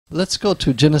Let's go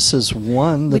to Genesis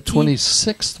 1, the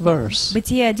 26th verse.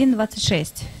 Бытие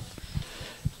 1:26.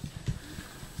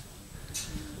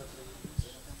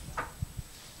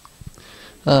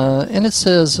 And it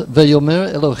says, "Vayomer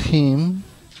Elohim,"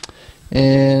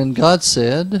 and God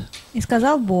said, И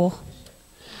сказал Бог: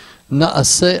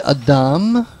 "Naaseh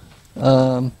Adam,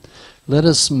 let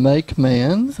us make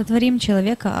man, сотворим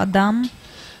человека, Адам,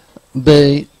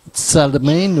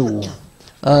 betzalmenu."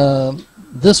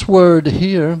 This word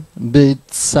here,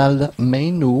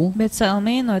 betzalmenu,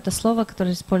 Бецалмейну, это слово,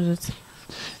 которое используется.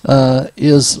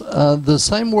 is the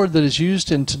same word that is used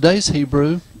in today's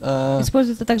Hebrew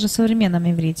Используется также в современном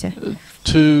иврите.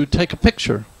 to take a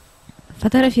picture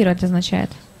Фотографировать означает.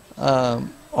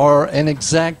 or an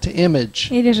exact image.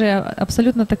 Или же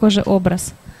абсолютно такой же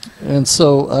образ. And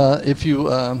so, if you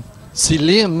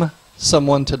silim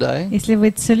someone today, Если вы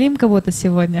целим кого-то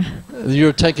сегодня,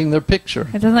 you're taking their picture.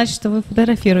 это значит, что вы It's the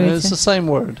фотографируете. same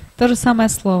word. То же самое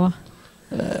слово.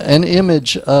 An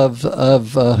image of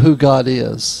who God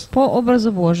is. По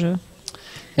образу Божию.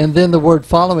 And then the word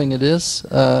following it is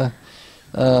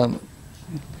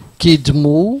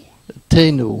kidmu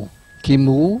tenu.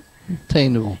 Kimu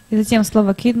tenu. И затем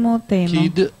слово кидму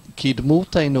тейну. Kidmu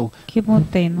tenu. Кидму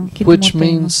тейну. Which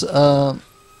means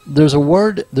there's a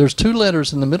word, there's two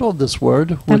letters in the middle of this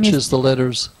word, which is the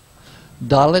letters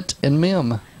Dalet and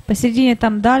Mem. Посередине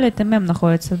там далит и мем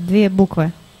находятся, две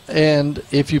буквы. And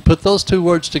if you put those two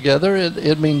words together,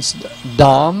 it means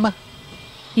dam.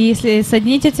 И если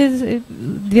соединить эти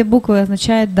две буквы,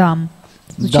 означает дам.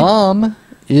 Dam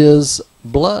is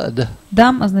blood.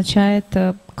 Дам означает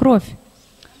кровь.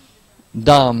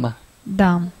 Dam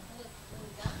Дам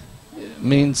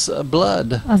means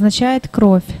blood. означает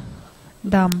кровь.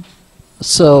 Дам.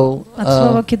 So От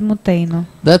слова кидмутейну.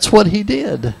 that's what he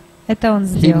did. Это он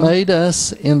He сделал. made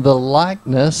us in the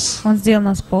likeness Он сделал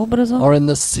нас по образу, or in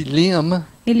the silim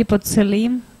или по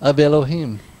целим, of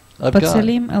Elohim, of по God.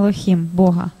 целим Элохим,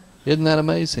 Бога. Isn't that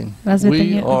amazing? Разве это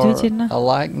We не are удивительно? a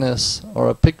likeness or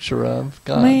a picture of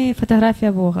God. Мы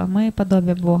фотография Бога, мы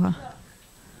подобие Бога.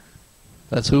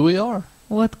 That's who we are.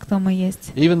 Вот кто мы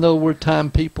есть. Even though we're time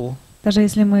people, Даже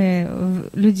если мы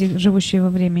люди, живущие во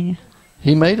времени.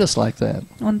 He made us like that.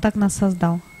 Он так нас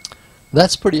создал.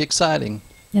 That's pretty exciting.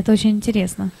 Это очень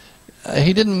интересно.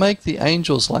 He didn't make the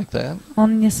angels like that.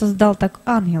 Он не создал так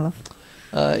ангелов.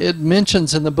 It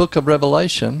mentions in the book of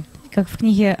Revelation Как в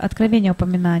книге Откровения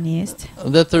упоминание есть.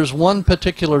 that there's one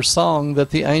particular song that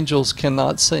the angels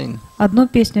cannot sing. Одну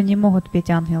песню не могут петь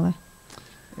ангелы.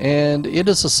 And it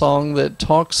is a song that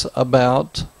talks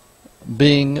about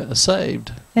being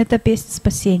saved. Это песня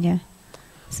спасения,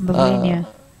 избавления.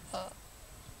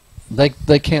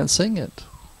 They can't sing it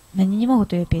Они не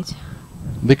могут ее петь,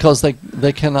 because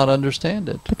they cannot understand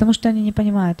it. потому что они не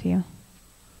понимают ее.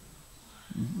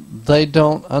 They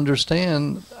don't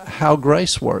understand how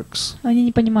grace works. Они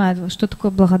не понимают, что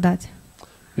такое благодать.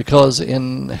 Because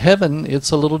in heaven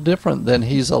it's a little different than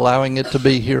He's allowing it to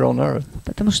be here on earth.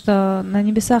 Потому что на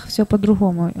небесах все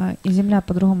по-другому, и земля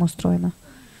по-другому устроена.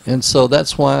 And so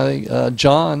that's why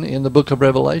John in the book of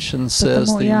Revelation says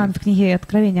Поэтому Иоанн в книге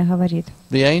Откровения говорит: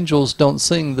 the angels don't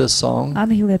sing this song,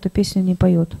 ангелы эту песню не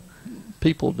поют,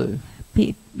 people do.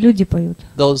 люди поют,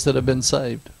 Those that have been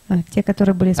saved те,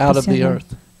 которые были out of the спасены earth.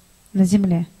 на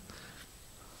земле.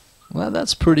 Well,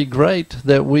 that's pretty great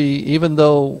that we, even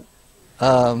though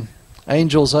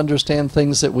angels understand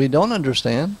things that we don't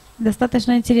understand,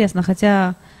 Достаточно интересно,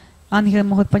 хотя ангелы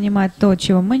могут понимать то,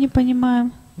 чего мы не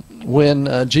понимаем. when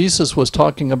Jesus was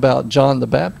talking about John the И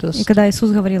Baptist, когда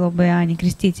Иисус говорил об Иоанне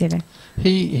Крестителе,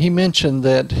 he mentioned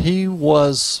that he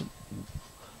was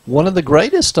one of the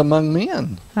greatest among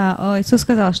men. Иисус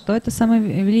сказал, что это самый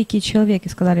великий человек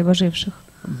из когда-либо живших.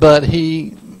 But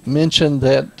he mentioned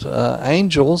that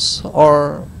angels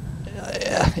are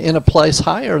in a place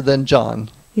higher than John.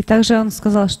 И также он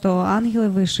сказал, что ангелы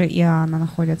выше Иоанна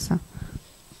находятся.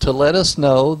 To let us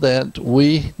know that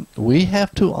we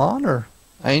have to honor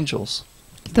angels.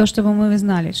 То, чтобы мы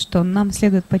знали, что нам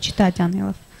следует почитать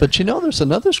ангелов. But you know, there's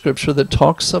another scripture that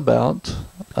talks about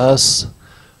us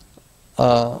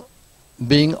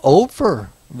being over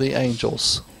the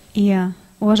angels. И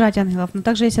уважать ангелов. Но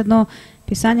также есть одно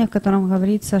писание, в котором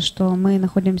говорится, что мы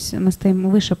стоим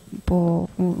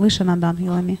выше над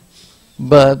ангелами.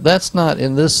 But that's not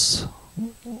in this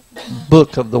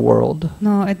book of the world.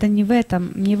 Но это не в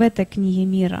этой книге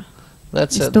мира.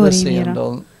 That's at Истории this мира.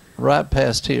 end, right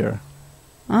past here.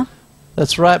 А?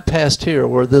 That's right past here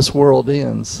where this world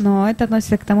ends. Но это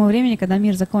относится к тому времени, когда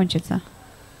мир закончится.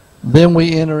 then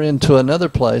we enter into another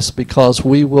place because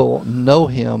we will know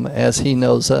him as he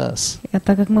knows us. И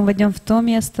так как мы войдем в то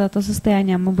место, то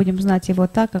состояние, мы будем знать его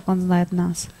так, как он знает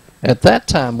нас. At that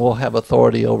time, we'll have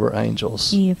authority over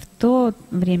angels. И в то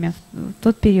время, в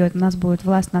тот период у нас будет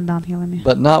власть над ангелами.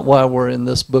 But not while we're in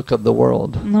this book of the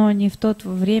world. Но не в тот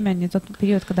время, не в тот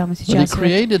период, когда мы But he сейчас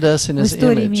created us in в his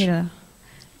истории image. мира,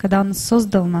 когда он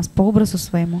создал нас по образу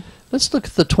своему. Let's look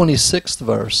at the 26th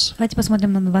verse, Давайте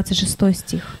посмотрим на 26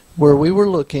 стих. where we were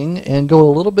looking, and go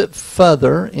a little bit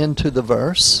further into the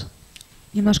verse.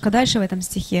 Немножко дальше в этом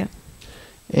стихе.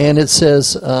 And it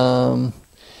says,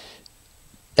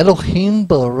 Elohim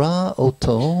bara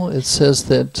oto. It says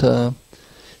that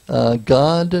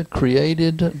God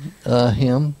created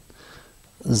him,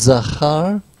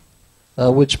 Zachar,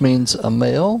 which means a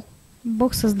male.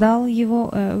 Бог создал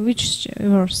его. Which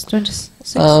verse?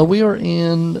 26? We are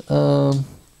in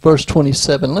verse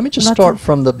 27. Let me just start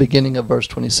from the beginning of verse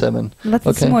 27.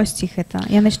 27 стих это.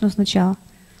 Я начну сначала.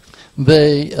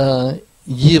 It's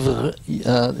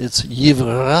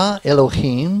Yivra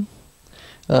Elohim.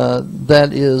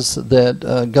 That is that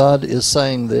God is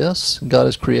saying this. God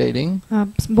is creating.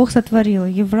 Бог сотворил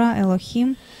Евра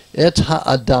Элохим. Et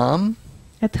ha-Adam,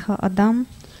 Адам,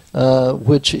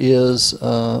 which is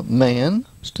man.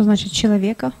 что значит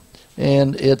человека.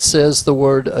 And it says the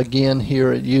word again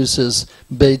here, it uses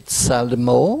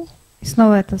Betzalmo, И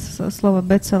снова это слово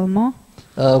Бецалмо,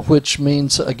 which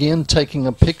means again taking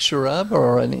a picture of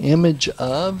or an image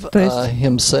of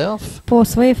himself по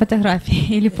своей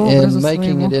фотографии или по образу and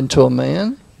making it своему. into a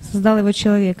man. Создал его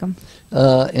человеком.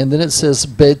 And then it says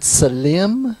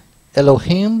Betsalim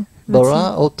Elohim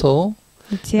bara oto,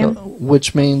 Затем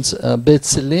which means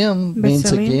Betsalim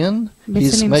means again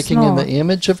he's making in the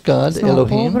image of God, снова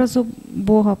по Elohim. образу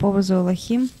Бога, по образу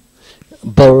Элохим.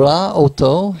 Bara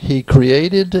oto, he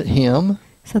created him.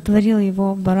 Сотворил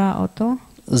его Бара Ото,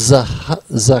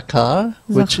 Zakar,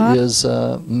 which Zachar. is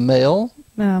male.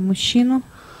 Мужчину.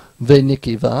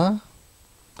 Venikiva.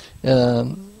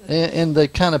 And they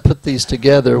kind of put these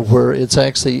together where it's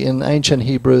actually in ancient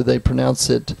Hebrew they pronounce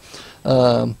it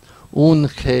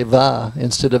Unkeva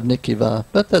instead of Nikiva,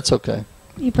 but that's okay.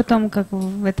 И потом, как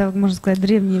это, можно сказать,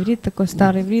 древний иврит, такой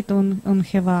старый иврит, он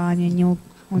хева, а не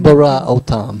Bara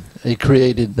otam, he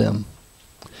created them.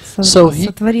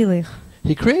 Сотворил их.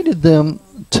 He created them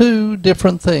two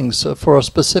different things for a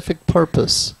specific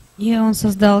purpose. И он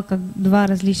создал как два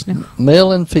различных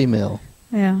Male and female.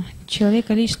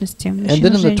 Человека, личности, And мужчину,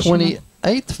 then in the женщину.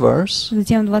 28th verse,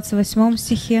 Затем в 28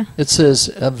 стихе it says,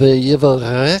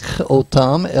 V'yivarech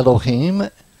otam Elohim,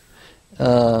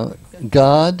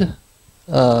 God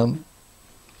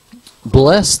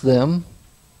blessed them,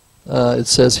 it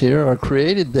says here, or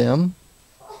created them,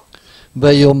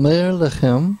 V'yomer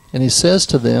lechem, and he says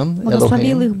to them,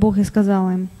 благословил Elohim, их Бог и сказал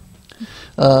им,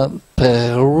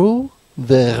 Peru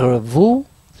ve'revu,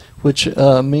 which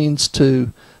means to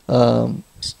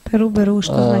Беру,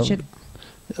 что значит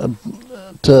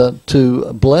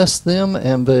to bless them,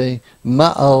 and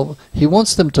he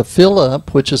wants them to fill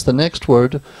up, which is the next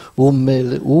word,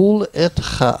 umelul et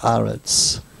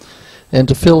haaretz, and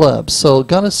to fill up. So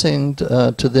God is saying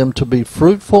to them to be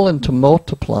fruitful and to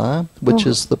multiply, which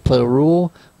is the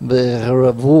peru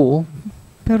ve'revu.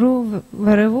 Перу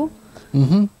вереву,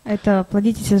 это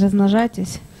плодитесь и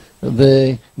размножайтесь.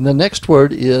 The next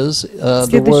word is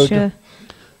the word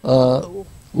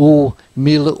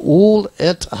mil'ul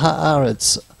et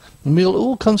haaretz.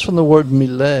 Mil'ul comes from the word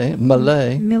malay.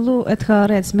 Милу et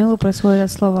хаарец. Милу происходит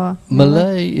от слова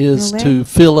Malay is to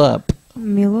fill up.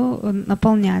 Милу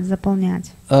наполнять,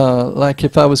 заполнять. Like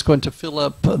if I was going to fill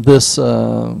up this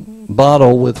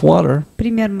bottle with water,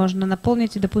 Пример можно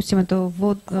наполнить, допустим, эту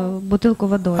бутылку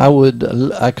водой.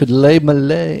 I could lay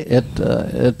malay at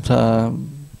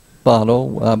bottle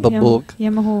babuk.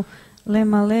 Я могу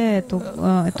лемале эту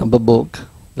Babuk.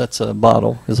 That's a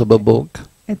bottle. Is a babuk.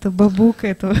 эту бабук,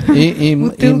 эту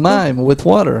Imaim with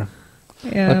water.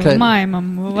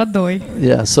 маймом, водой.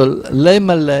 Yeah. So lay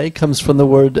malay comes from the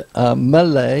word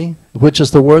malay, which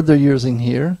is the word they're using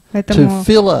here, to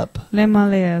fill up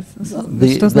Лемале, что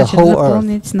the значит whole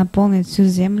earth. наполнить всю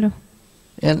землю.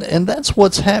 And that's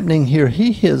what's happening here.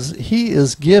 He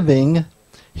is giving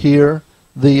here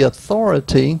the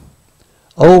authority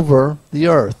over the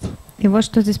earth. И вот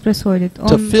что здесь происходит.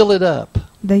 To Он fill it up.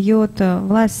 дает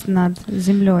власть над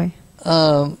землей.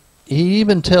 He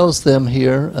even tells them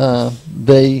here,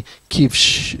 they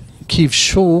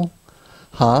kivshuha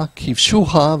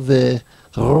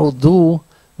ve'rodu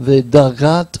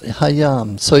ve'dagat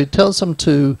hayam. So he tells them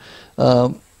to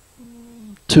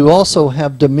also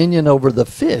have dominion over the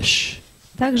fish.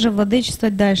 Также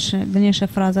владычествовать дальше, дальнейшая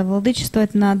фраза,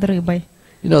 владычествовать над рыбой.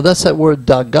 You know, that's that word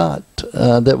dagat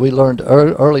that we learned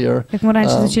earlier. Как мы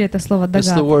раньше изучили это слово It's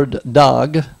the дагат. word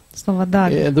dog. Слово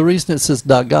даг. The reason it says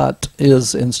dagat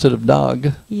is instead of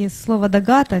dog И слово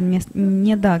дагата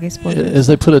не даг используется. is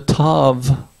they put a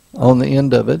tav on the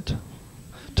end of it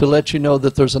to let you know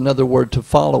that there's another word to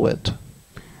follow it.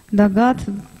 Дагат,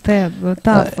 тав,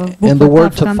 and the буква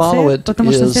word тав to в follow конце, it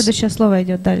потому что is- следующее слово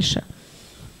идет дальше.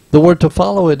 The word to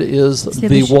follow it is the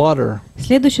Следующее. water.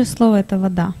 Следующее слово это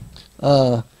вода.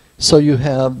 So you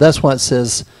have, that's why it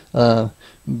says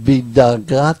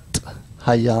bidagat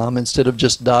hayam instead of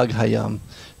just dag hayam,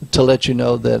 to let you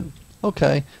know that,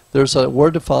 okay, there's a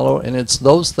word to follow, and it's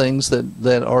those things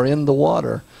that are in the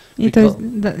water. И то есть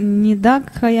не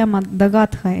даг хаям, а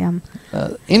дагат хаям.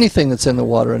 Anything that's in the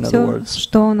water, in other Все, words.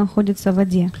 что находится в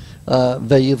воде.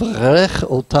 Veyivrech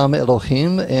otam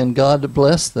Elohim, and God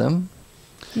blessed them.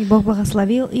 И Бог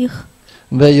благословил их.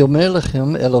 Veyomer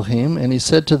lechem Elohim, and He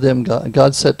said to them,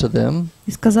 God said to them,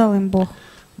 И сказал им Бог,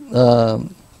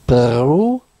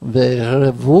 Peru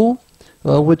ve'revu,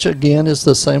 which again is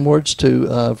the same words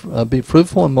to be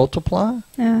fruitful and multiply.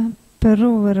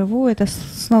 Перу, вереву, это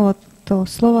снова то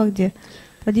слово, где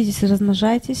плодитесь и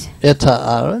размножайтесь, Eta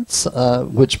aretz,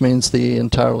 which means the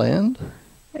entire land.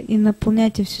 и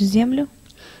наполняйте всю землю.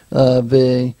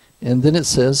 And then it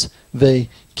says, ve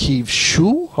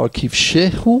kivshu or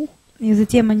kivshehu, И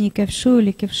затем они кевшу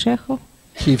или кевшеху.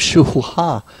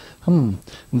 kivshuha,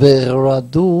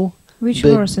 ve'radu. Which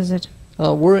Big- verse is it?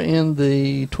 We're in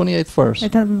the 28th verse.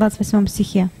 Это в 28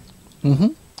 стихе.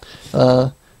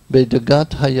 Bedagat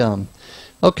hayam.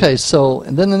 Okay, so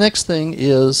and then the next thing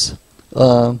is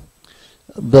I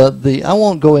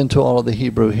won't go into all of the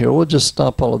Hebrew here. We'll just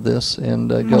stop all of this and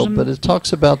go. Можем- But it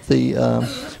talks about the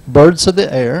birds of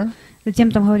the air,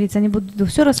 Затем там говорится, не буду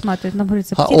все рассматривать, но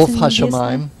говорится птицы ha'of небесные.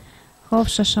 hashamayim. Хов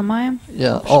шашамаем.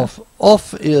 Yeah,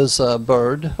 off is a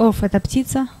bird. Оф это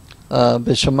птица.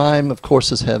 Beshamayim, of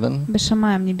course, is heaven,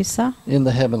 Бешамаем небеса, in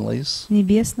the heavenlies.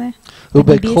 небесные.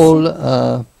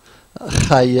 Ubekol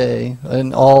chaye,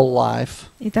 in all life.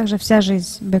 И также вся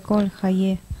жизнь. Беколь,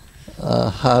 хае.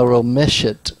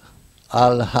 Haromeshet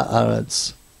al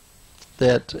haaretz,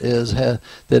 that is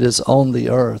on the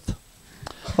earth.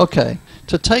 Okay,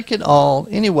 to take it all,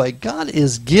 anyway, God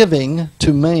is giving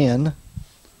to man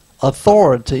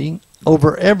authority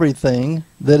over everything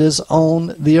that is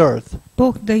on the earth.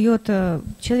 Бог дает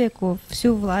человеку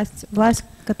всю власть,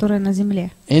 которая на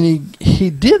земле. And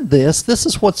he did this. This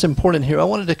is what's important here. I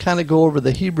wanted to kind of go over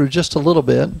the Hebrew just a little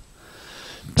bit.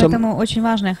 Поэтому очень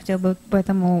важно, я хотела бы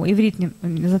поэтому иврит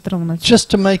затронуть. Just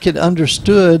to make it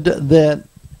understood that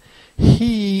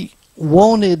he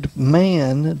wanted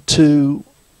man to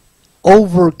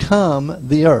overcome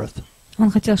the earth.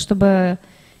 Он хотел, чтобы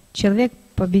человек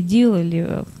победил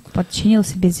или подчинил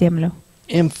себе землю.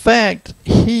 In fact,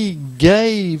 he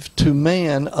gave to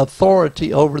man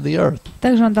authority over the earth.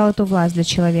 Также он дал эту власть для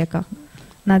человека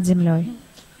над землей.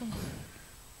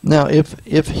 Now, if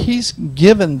he's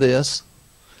given this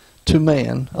to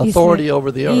man, authority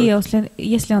over the И earth,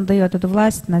 если он дает эту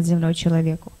власть над землей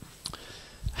человеку,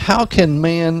 how can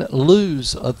man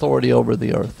lose authority over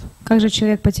the earth? как же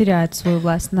человек потеряет свою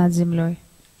власть над землей?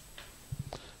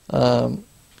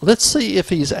 Let's see if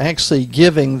he's actually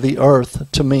giving the earth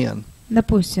to men.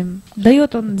 Допустим,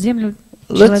 дает он землю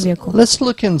человеку. Let's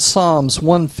look in Psalms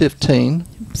 115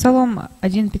 Псалом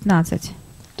 1:15.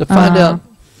 to find out,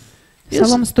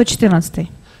 Псалом 114.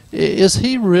 is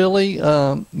he really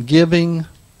giving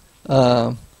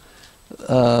the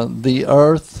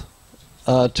earth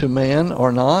to man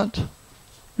or not?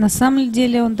 На самом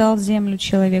деле он дал землю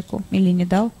человеку или не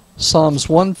дал? Psalms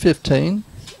 115.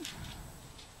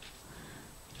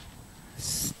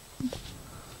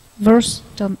 Verse,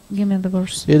 give me the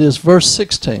verse. It is verse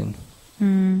 16.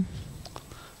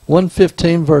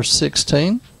 115 verse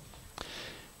 16.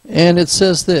 And it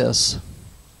says this: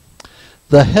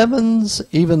 the heavens,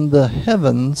 even the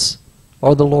heavens,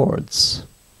 are the Lord's,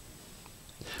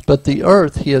 but the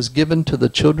earth he has given to the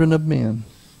children of men.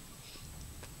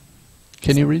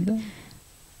 Can you read that?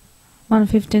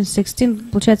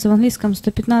 1:15-16. Получается в английском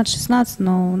 115-16,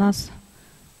 но у нас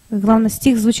главный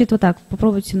стих звучит вот так.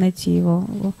 Попробуйте найти его.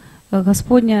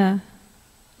 Господня...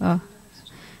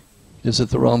 Is it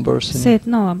the wrong verse? Say it.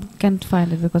 No, I can't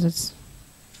find it because it's...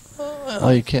 Oh,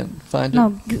 you can't find it?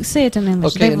 No, say it in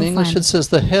English. Okay, They in will English find it says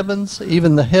the heavens,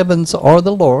 even the heavens are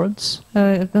the Lord's,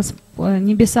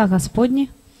 Небеса Господни,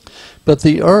 but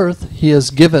the earth he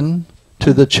has given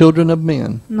to the children of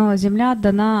men. но земля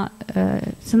дана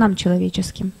сынам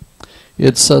человеческим.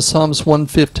 It's Psalms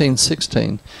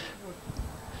 115:16.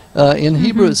 In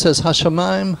Hebrew it says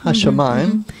Hashamayim,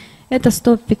 Hashamayim, Это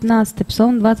 115-й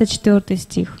псалом, 24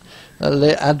 стих.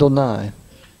 Le Adonai,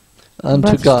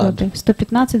 unto God.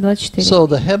 115-24. So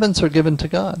the heavens are given to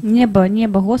God.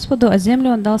 Небо Господу, а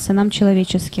землю Он дал сынам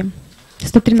человеческим.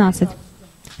 113.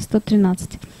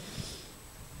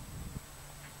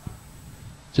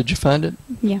 Did you find it?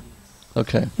 Yeah.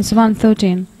 Okay. It's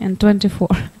 113 and 24.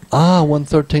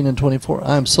 113 and 24.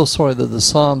 I'm so sorry that the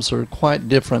Psalms are quite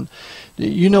different.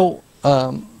 You know,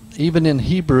 even in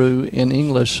Hebrew, in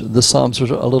English, the Psalms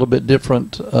are a little bit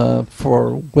different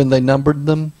for when they numbered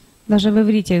them. Даже в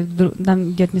иврите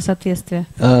там идет несоответствие.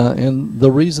 And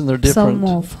the reason they're different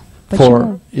Псалмов.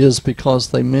 Почему? is because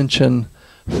they mention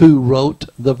who wrote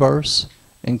the verse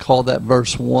and call that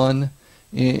verse 1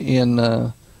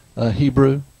 in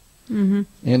Hebrew. And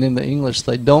in the English,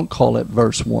 they don't call it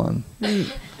verse 1.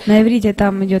 На иврите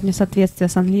там идет несоответствие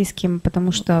с английским,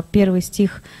 потому что первый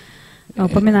стих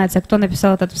упоминается, кто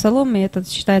написал этот псалом, и это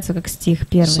считается как стих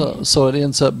первый. So it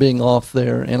ends up being off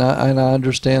there, and I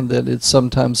understand that it's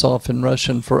sometimes off in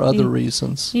Russian for other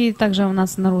reasons. И также у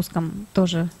нас на русском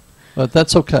тоже. But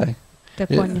that's okay.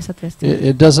 Такое несоответствие.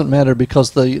 It doesn't matter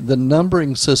because the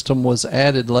numbering system was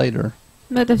added later.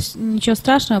 Но это ничего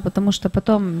страшного, потому что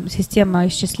потом система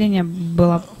исчисления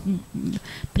была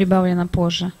прибавлена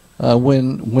позже.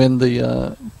 When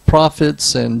the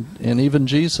prophets and even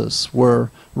Jesus were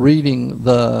reading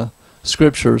the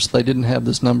scriptures, they didn't have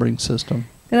this numbering system.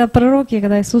 Когда пророки,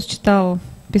 когда Иисус читал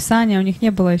Писание, у них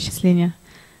не было исчисления.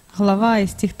 Глава и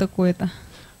стих такой-то.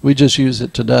 We just use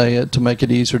it today to make it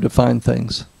easier to find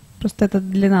things. Просто это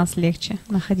для нас легче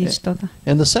находить что-то.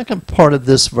 And the second part of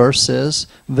this verse says,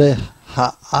 the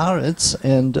haaretz,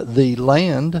 and the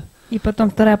land И потом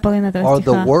вторая половина этого or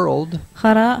the стиха. world,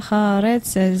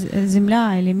 Хаарец,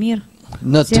 земля или мир.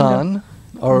 Natan,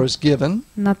 or is given,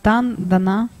 Натан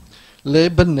дана. le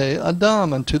bnei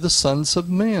Adam, unto the sons of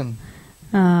men,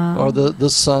 or the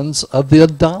sons of the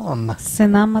Adam.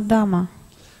 Сынам Адама.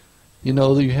 You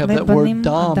know, you have that word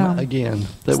Dam again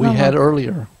that we had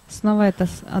earlier Снова это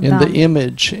in Адам. the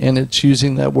image, and it's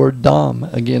using that word Dam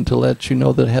again to let you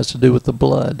know that it has to do with the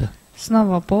blood.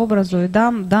 Снова по образу. И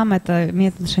дам это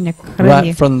имеет отношение к Right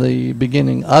крови. from the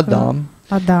beginning, Adam.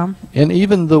 Адам. And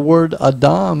even the word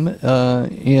Adam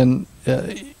in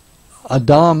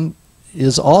Adam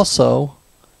is also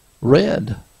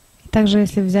red. Также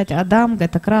если взять Адам,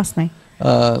 это красный,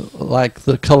 like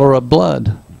the color of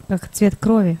blood. как цвет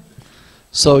крови.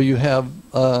 So you have,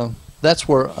 that's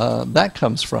where that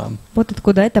comes from. Вот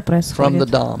откуда это From the происходит.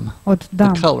 dam, От the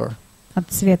дам, color. от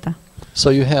цвета.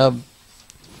 So you have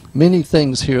many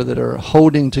things here that are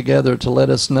holding together to let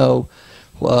us know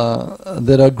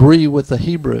that agree with the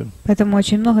Hebrew. Поэтому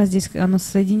очень много здесь оно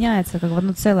соединяется, как в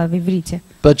одно целое в иврите.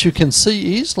 But you can see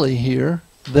easily here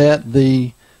that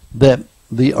the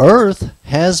earth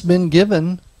has been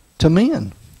given to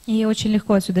men. И очень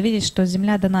легко отсюда видеть, что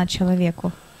земля дана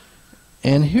человеку.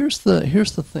 And here's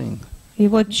the thing. И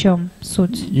вот в чем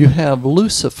суть. You have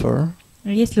Lucifer,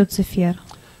 Есть Люцифер,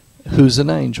 who's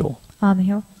an angel,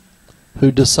 ангел,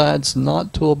 who decides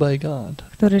not to obey God.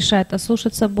 кто решает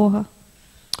ослушаться Бога.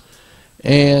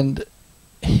 And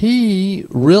he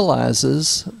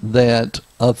realizes that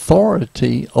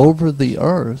authority over the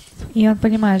earth И он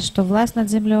понимает, что власть над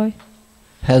землей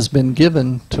has been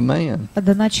given to man.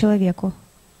 отдана человеку.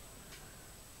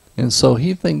 And so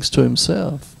he thinks to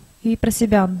himself, И про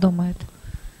себя он думает.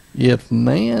 if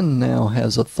man now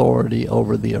has authority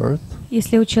over the earth,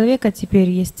 Если у человека теперь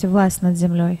есть власть над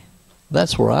землей,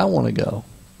 that's where I want to go.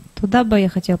 туда бы я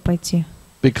хотел пойти.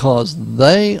 Because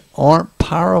they aren't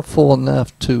powerful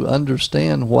enough to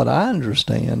understand what I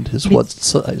understand, is what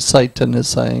Satan is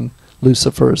saying,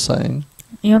 Lucifer is saying.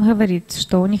 И он говорит,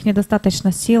 что у них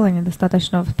недостаточно силы,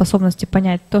 недостаточно способности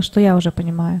понять то, что я уже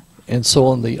понимаю. And so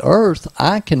on the earth,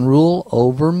 I can rule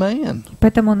over man.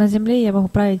 Поэтому на земле я могу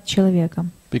править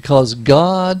человеком. Because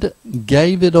God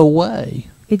gave it away.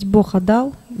 Ведь Бог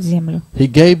отдал землю. He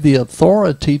gave the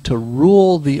authority to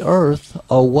rule the earth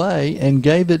away and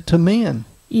gave it to men.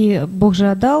 И Бог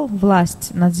же отдал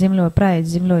власть над землей, править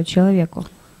землей человеку.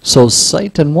 So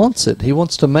Satan wants it. He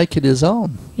wants to make it his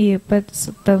own. И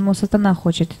поэтому сатана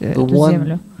хочет The эту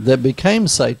землю. one that became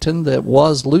Satan, that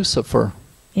was Lucifer.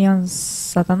 И он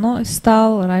сатаной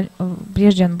стал,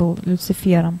 прежде он был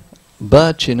Люцифером.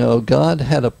 But, you know, God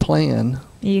had a plan.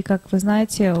 И, как вы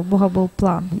знаете, у Бога был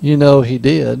план. You know he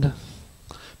did.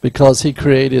 Because he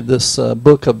created this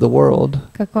book of the world.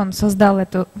 Как он создал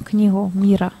эту книгу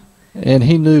мира. And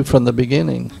he knew from the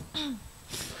beginning,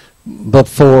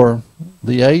 before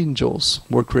the angels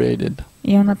were created.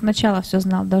 И он от начала все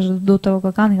знал, даже до того,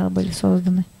 как ангелы были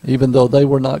созданы. Even though they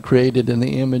were not created in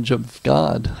the image of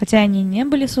God. Хотя они не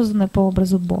были созданы по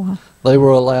образу Бога. They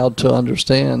were allowed to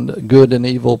understand good and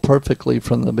evil perfectly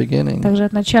from the beginning. Также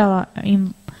от начала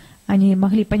они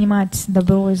могли понимать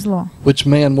добро и зло. Which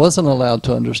man wasn't allowed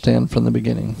to understand from the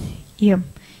beginning. И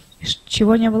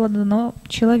чего не было дано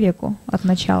человеку от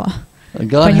начала.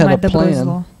 God had a Понимать добро и plan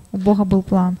зло. У Бога был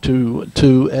план.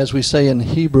 to, as we say in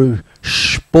Hebrew,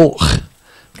 shpoch,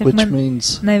 which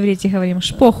means На иврите говорим,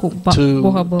 шпоху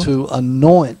Бога был. to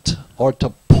anoint or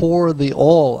to pour the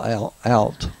oil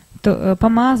out.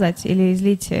 Помазать или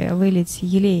излить, вылить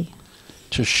елей.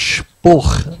 To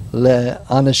shpoch le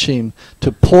anashim,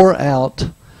 to pour out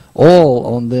oil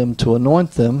on them, to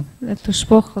anoint them. Это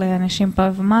шпох ле анашим,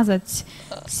 помазать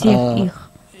всех их.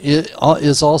 It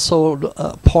is also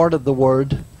part of the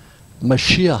word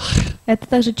Mashiach. Это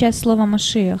также часть слова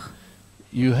Машиах.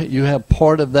 You have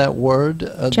part of that word.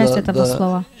 Часть этого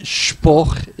слова.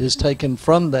 Shpoch is taken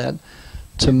from that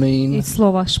to mean И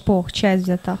слово шпох, часть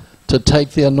взята. to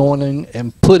take the anointing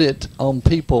and put it on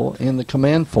people in the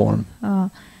command form.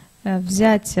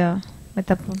 Взять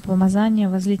это помазание,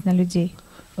 возлить на людей.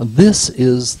 This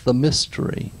is the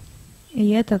mystery. И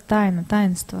это тайна,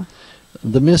 таинство.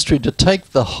 The mystery to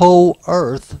take the whole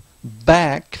earth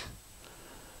back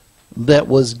that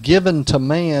was given to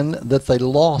man that they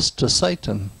lost to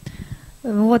Satan.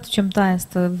 Вот в чем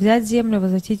таинство. Взять землю,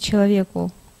 возвратить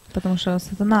человеку, потому что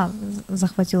сатана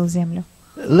захватил землю.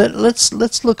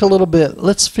 Let's look a little bit.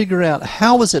 Let's figure out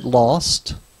how was it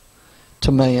lost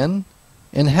to man,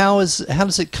 and how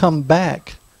does it come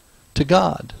back to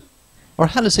God, or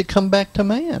how does it come back to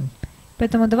man?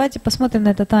 Поэтому давайте посмотрим на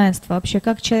это таинство. Вообще,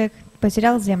 как человек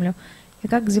потерял землю, и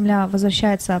как земля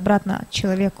возвращается обратно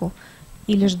человеку,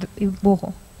 или же и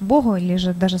Богу. Богу, или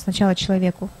же даже сначала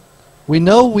человеку. We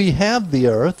know we have the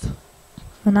earth.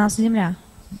 У нас земля.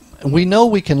 We know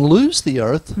we can lose the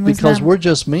earth because we're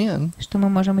just men. Что мы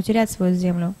можем утерять свою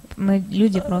землю. Мы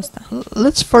люди просто.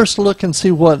 Let's first look and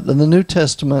see what the New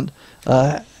Testament,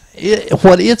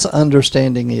 what its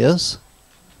understanding is.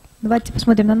 Давайте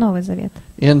посмотрим на Новый Завет.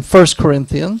 In 1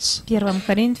 Corinthians, 1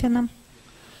 Коринфянам,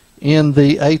 in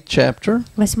the 8th chapter,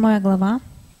 8 глава,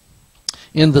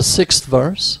 in the 6th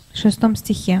verse, 6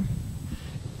 стихе.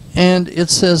 and it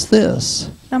says this,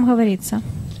 Там говорится: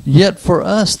 Yet for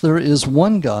us there is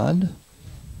one God,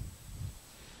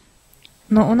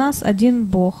 но у нас один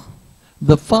Бог,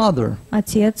 the Father,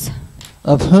 Отец,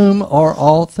 of whom are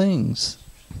all things,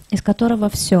 из которого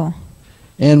все,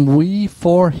 and we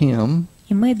for him,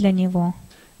 и мы для Него,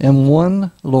 and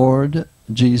one Lord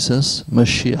Jesus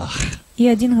Mashiach, и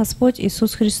один Господь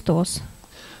Иисус Христос,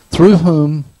 through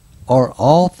whom are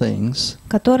all things,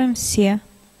 которым все,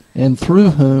 and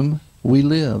through whom we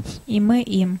live. и мы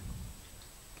им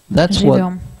That's what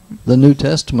живем. the New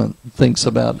Testament thinks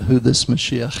about who this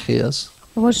Mashiach is.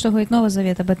 Вот что говорит Новый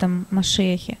Завет об этом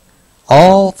Машиахе.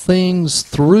 All things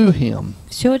through him,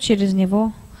 Все через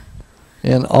Него,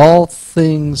 and all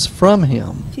things from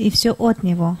him, и все от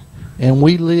Него, and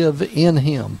we live in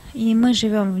him. и мы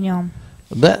живем в Нем.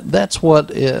 That's what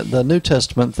the New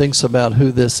Testament thinks about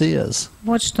who this is.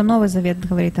 Вот что Новый Завет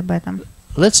говорит об этом.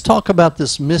 Let's talk about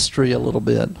this mystery a little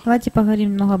bit. Давайте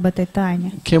поговорим немного об этой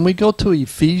тайне. Can we go to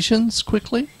Ephesians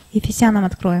quickly? Ефесянам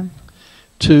откроем.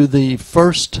 To the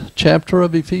 1st chapter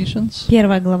of Ephesians?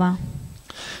 1 глава,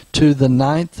 To the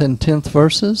 9th and 10th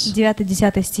verses?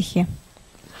 9-10 стихи.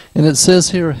 And it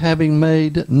says here, having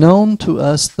made known to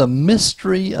us the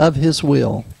mystery of his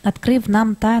will, Открыв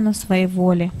нам тайну своей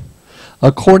воли,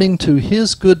 according to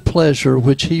his good pleasure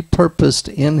which he purposed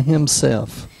in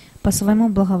himself, по своему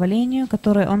благоволению,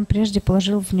 которое Он прежде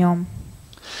положил в Нем,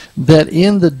 that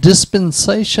in the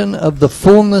dispensation of the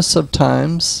fullness of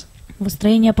times, в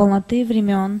устроение полноты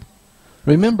времен.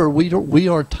 remember we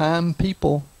are time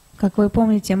people, Как вы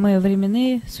помните, мы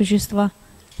временные существа,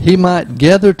 he might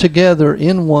gather together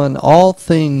in one all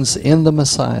things in the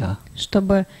Messiah.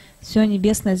 чтобы все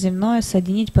небесное земное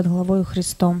соединить под главою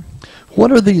Христом.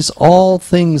 What are these all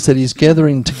things that he's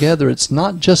gathering together? It's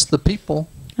not just the people.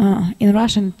 In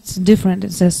Russian it's different.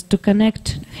 It says to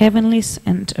connect heavenly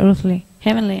and earthly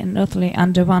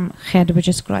under one head, which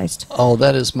is Christ. Oh,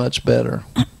 that is much better.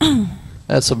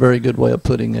 That's a very good way of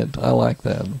putting it. I like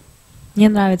that. Мне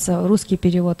нравится русский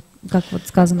перевод, как вот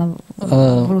сказано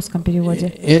в русском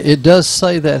переводе. It does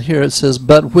say that here. It says,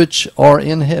 but which are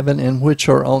in heaven and which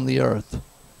are on the earth.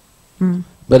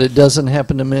 But it doesn't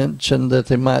happen to mention that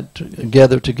they might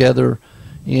gather together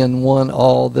in one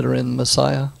all that are in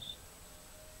Messiah.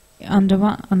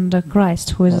 Under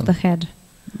Christ, who is the head.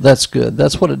 That's good.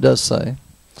 That's what it does say.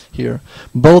 here,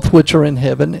 both which are in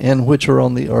heaven and which are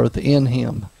on the earth in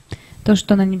him. То,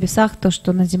 что на небесах, то,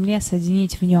 что на земле,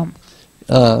 соединить в нем.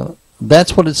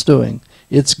 That's what it's doing.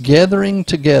 It's gathering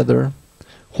together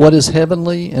what is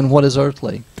heavenly and what is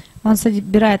earthly. Он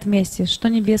собирает вместе, что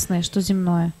небесное, что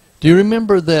земное. Do you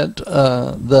remember that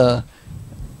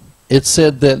it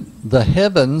said that the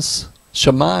heavens,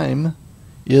 Shemaim,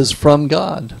 is from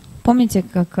God? Помните,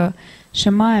 как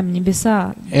Шемаем,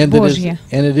 небеса, And Божьи.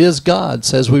 it is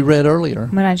God's, as we read earlier.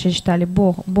 Мы раньше читали,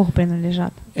 Богу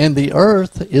принадлежат. And the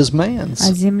earth is А man's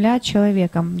земля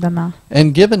человеком дана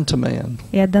and given to man.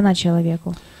 и отдана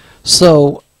человеку.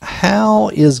 So how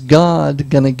is God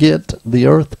going to get the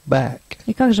earth back?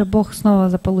 И как же Бог снова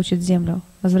заполучит землю,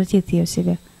 возвратит ее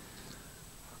себе?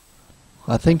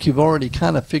 I think you've already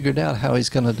kind of figured out how he's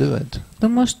going to do it.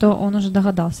 Думаю, что он уже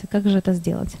догадался, как же это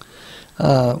сделать.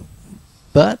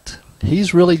 But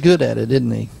he's really good at it,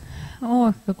 isn't he?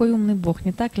 О, какой умный Бог,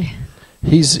 не так ли?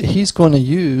 He's going to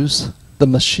use the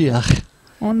Mashiach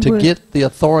Он to будет get the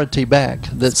authority back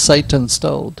that Satan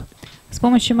stole. с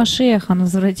помощью Машиаха он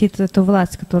возвратит эту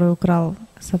власть, которую украл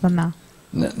сатана.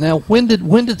 Now, when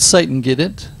did Satan get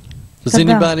it? Does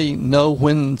Когда? anybody know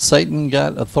when Satan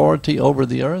got authority over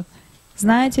the earth?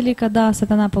 Знаете ли, когда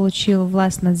сатана получил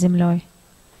власть над землей?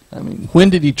 I mean, when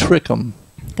did he trick them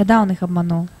Когда он их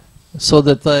обманул? so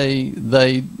that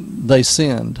they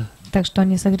sinned Так что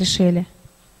они согрешили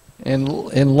and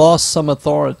lost some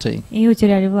authority? и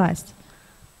утеряли власть.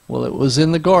 Well, it was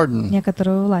in the garden.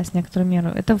 Некоторую власть, некоторую меру.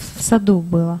 Это в саду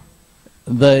было.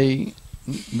 They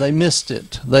missed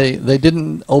it. They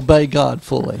didn't obey God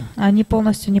fully. Они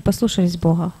полностью не послушались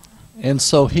Бога. And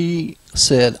so he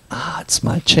said, it's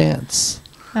my chance.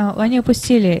 Они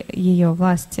упустили ее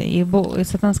власть, и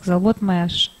сатана сказал, вот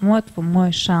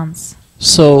мой шанс.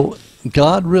 So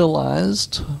God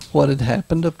realized what had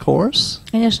happened, of course.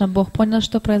 Конечно, Бог понял,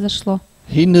 что произошло.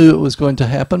 He knew it was going to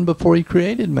happen before he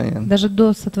created man. Даже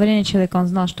до сотворения человека он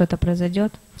знал, что это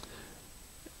произойдет.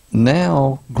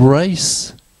 Now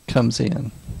grace comes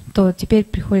in. То теперь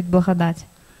приходит благодать.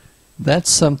 That's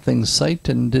something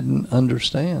Satan didn't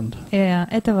understand.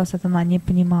 Этого сатана не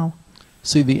понимал.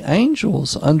 See, the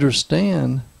angels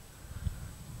understand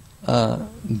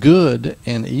good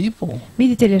and evil,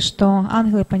 Видите ли, что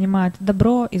ангелы понимают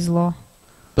добро и зло,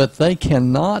 but they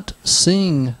cannot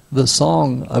sing the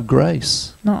song of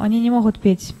grace. но они не могут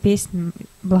петь песнь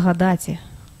благодати.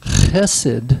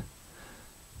 Chesed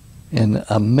and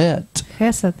amet,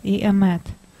 Хесед и эмет.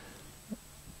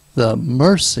 the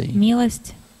mercy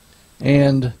Милость,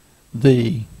 and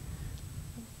the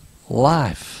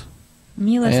life,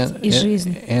 милость и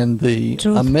жизнь. and the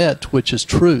Truth. amet, which is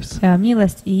truth.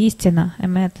 Милость и истина,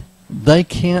 эмет. They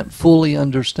can't fully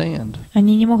understand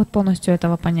Они не могут полностью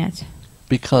этого понять.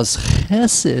 because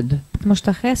chesed Потому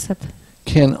что хесед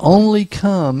can only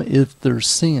come if there's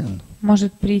sin.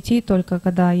 может прийти только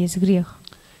когда есть грех.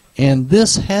 And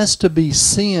this has to be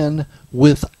sin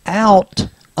without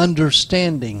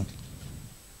understanding.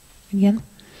 Again.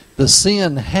 The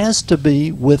sin has to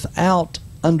be without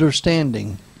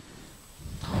understanding.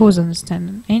 Who's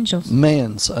understanding? Angels.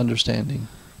 Man's understanding.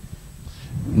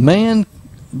 Man,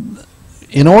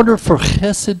 in order for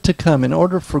chesed to come, in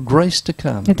order for grace to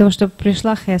come, Для того, чтобы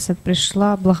пришла хесед,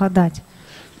 пришла благодать,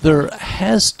 there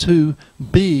has to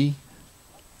be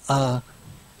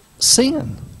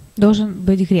sin. должен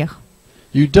быть грех.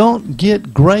 You don't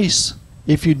get grace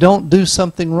if you don't do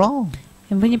something wrong.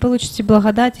 И вы не получите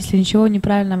благодать, если ничего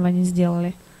неправильного не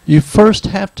сделали. You first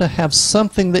have to have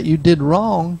something that you did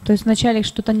wrong То есть вначале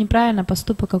что-то неправильно,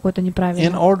 поступок какой-то in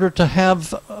неправильный. order to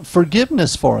have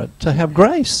forgiveness for it, to have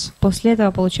grace. После этого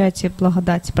получаете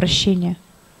благодать, прощение.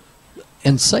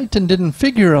 And Satan didn't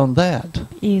figure on that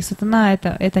И сатана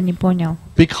это не понял.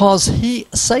 because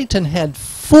Satan had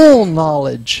full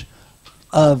knowledge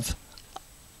of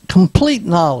complete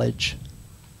knowledge,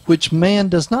 which man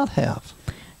does not have.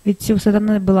 Ведь у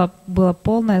сатаны было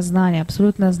полное знание,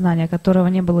 абсолютное знание, которого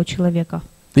не было у человека.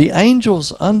 The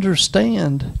angels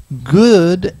understand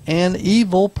good and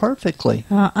evil perfectly.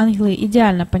 Ангелы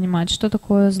идеально понимают, что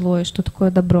такое зло и что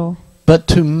такое добро. But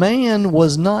to man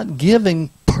was not giving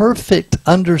perfect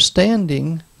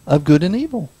understanding of good and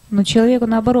evil. Но человеку,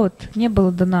 наоборот, не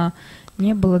было дано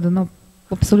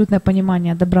абсолютное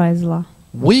понимание добра и зла.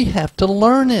 We have to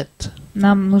learn it.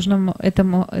 Нам нужно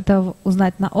это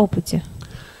узнать на опыте.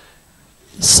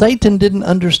 Satan didn't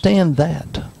understand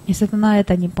that. И сатана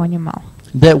это не понимал.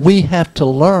 That we have to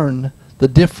learn the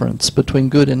difference between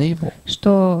good and evil.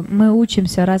 Что мы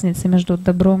учимся разнице между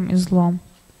добром и злом.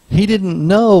 He didn't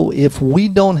know if we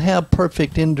don't have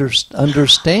perfect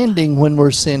understanding when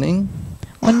we're sinning,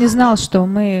 Он не знал, что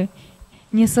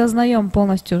не сознаем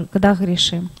полностью, когда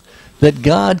грешим. That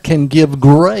God can give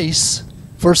grace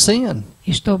for sin.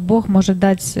 И что Бог может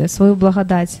дать свою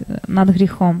благодать над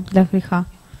грехом, для греха.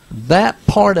 That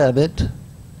part of it,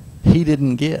 he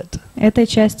didn't get. Этой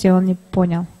части он не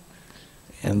понял.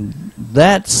 And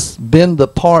that's been the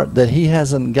part that he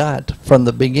hasn't got from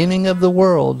the beginning of the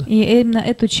world. И именно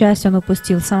эту часть он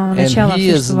упустил с самого And начала he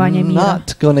is существования мира.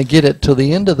 not going to get it till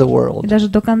the end of the И world. даже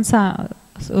до конца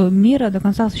мира, до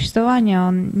конца существования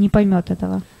он не поймет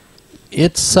этого.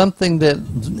 It's something that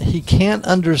he can't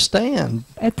understand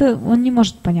Это он не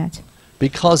может понять.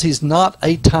 because he's not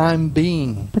a time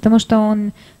being. Потому что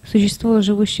он существо,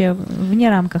 живущее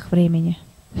вне рамках времени.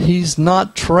 He's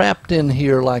not trapped in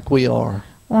here like we are.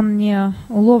 Он не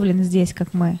уловлен здесь,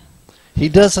 как мы. He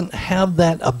doesn't have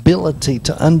that ability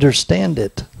to understand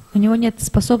it, У него нет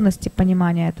способности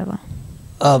понимания этого.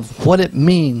 of what it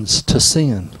means to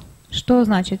sin Что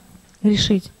значит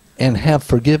грешить? and have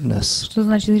forgiveness, Что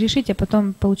значит грешить, а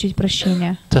потом получить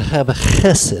прощение? to have a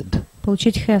chesed,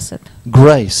 Получить хесед,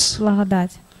 grace.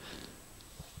 благодать.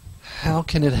 How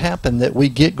can it happen that we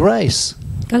get grace?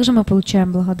 Как же мы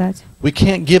получаем благодать? We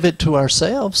can't give it to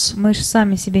ourselves. Мы же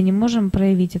сами себе не можем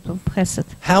проявить эту хесед.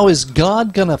 How is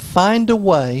God going to find a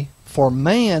way for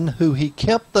man who he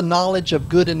kept the knowledge of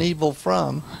good and evil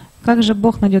from Как же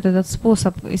Бог найдет этот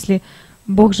способ, если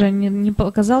Бог же не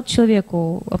показал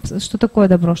человеку, что такое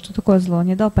добро, что такое зло,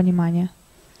 не дал понимания?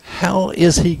 how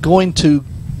is he going to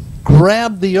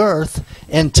grab the earth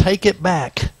and take it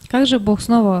back? Как же Бог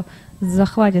снова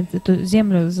захватит эту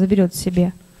землю, заберет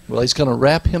себе? Well, he's going to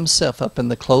wrap himself up in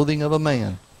the clothing of a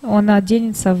man Он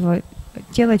оденется в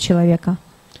тело человека,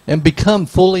 and become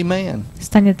fully man.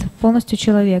 станет полностью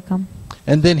человеком,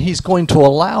 And then he's going to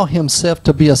allow himself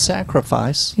to be a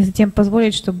sacrifice. и затем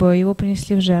позволить, чтобы его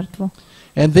принесли в жертву.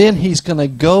 And then he's going to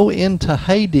go into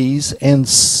Hades and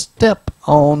step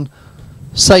on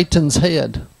Satan's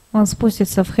head. Он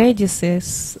спустится в Хейдис и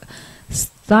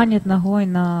станет ногой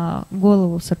на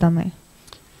голову сатаны.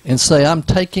 And say, I'm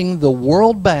taking the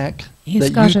world back И that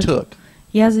you скажет, took,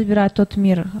 я забираю тот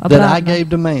мир that I обратно. gave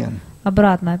to man.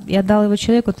 Обратно. Я дал его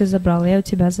человеку, ты забрал, я у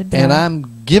тебя And забираю. I'm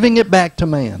giving it back to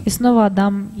man. И снова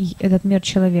отдам этот мир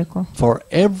человеку. For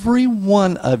every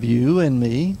one of you and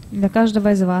me Для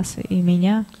каждого из вас и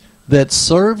меня, that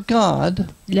serve God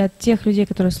для тех людей,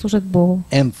 которые служат Богу,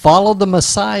 and follow the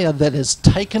Messiah that has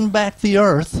taken back the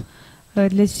earth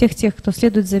для всех тех, кто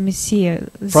следует за Мессией.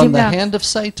 from the hand of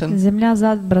Satan, Земля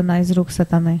забрана из рук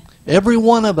сатаны. every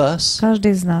one of us,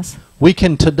 Каждый из нас. we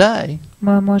can today,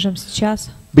 Мы можем сейчас,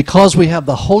 because we have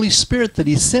the Holy Spirit that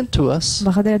He sent to us,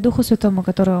 благодаря Духу Святому,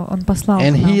 которого Он послал к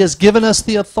and He нам, has given us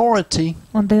the authority,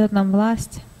 Он дает нам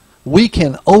власть, we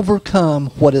can overcome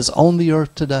what is on the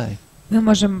earth today. мы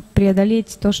можем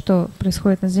преодолеть то, что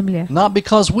происходит на земле. Not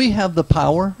because we have the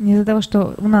power, Не из-за того,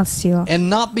 что у нас сила, and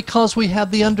not because we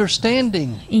have the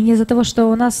understanding, и не из-за того, что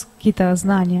у нас какие-то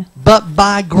знания, but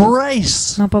by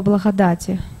grace, но по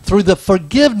благодати, through the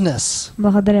forgiveness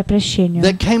благодаря прощению,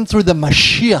 that came through the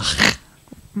Mashiach,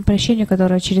 прощению,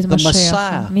 которое через the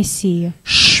Машеха, Messiah. Мессию.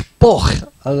 Shpoch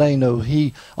Aleinu,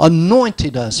 He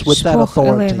anointed us with that Шпох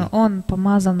authority. Элейну, Он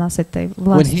помазал нас этой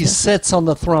When He властью. sits on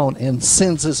the throne and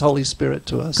sends His Holy Spirit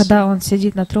to us, Когда Он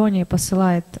сидит на троне и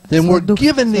посылает then свой we're Дух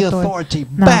given the Святой, authority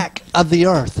нам. back of the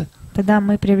earth. тогда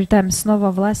мы приобретаем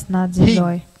снова власть над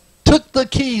землей. Took the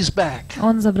keys back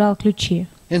Он забрал ключи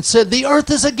and said, the earth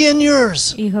is again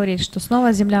yours. и говорит, что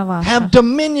снова земля ваша. Have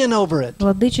dominion over it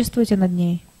Владычествуйте над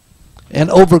ней and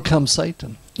overcome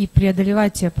Satan. и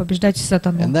преодолевайте, побеждайте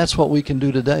сатану. And that's what we can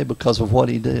do today because of what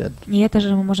He did. И это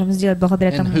же мы можем сделать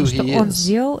благодаря And тому, who что he Он is.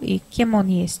 сделал и кем Он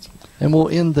есть. And we'll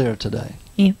end there today.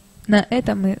 И на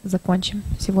этом мы закончим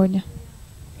сегодня.